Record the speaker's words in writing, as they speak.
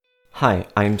Hi,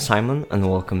 I'm Simon and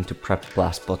welcome to Prep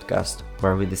Plus podcast,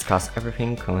 where we discuss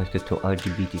everything connected to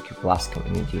LGBTQ plus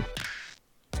community.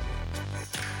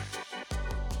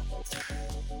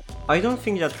 I don't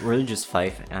think that religious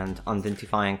faith and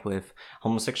identifying with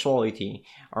homosexuality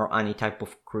or any type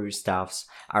of queer stuffs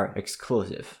are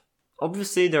exclusive.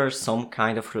 Obviously, there are some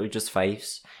kind of religious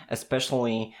faiths,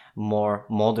 especially more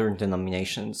modern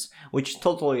denominations, which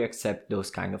totally accept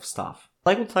those kind of stuff.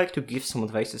 I would like to give some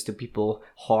advices to people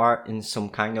who are in some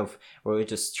kind of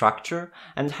religious structure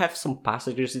and have some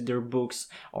passages in their books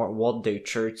or what their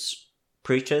church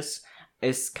preaches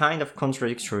is kind of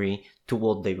contradictory to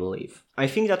what they believe. I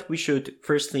think that we should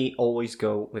firstly always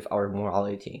go with our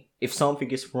morality. If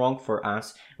something is wrong for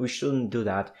us, we shouldn't do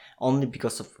that only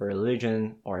because of a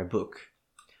religion or a book.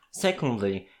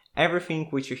 Secondly, everything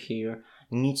which you hear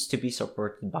needs to be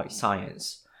supported by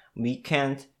science. We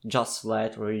can't just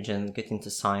let religion get into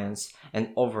science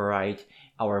and override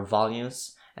our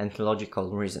values and logical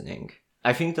reasoning.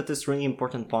 I think that is really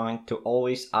important point to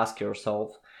always ask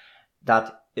yourself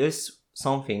that is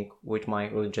something which my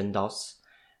religion does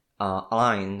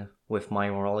align with my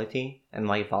morality and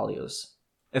my values.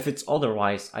 If it's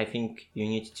otherwise, I think you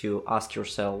need to ask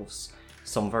yourselves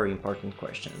some very important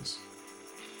questions.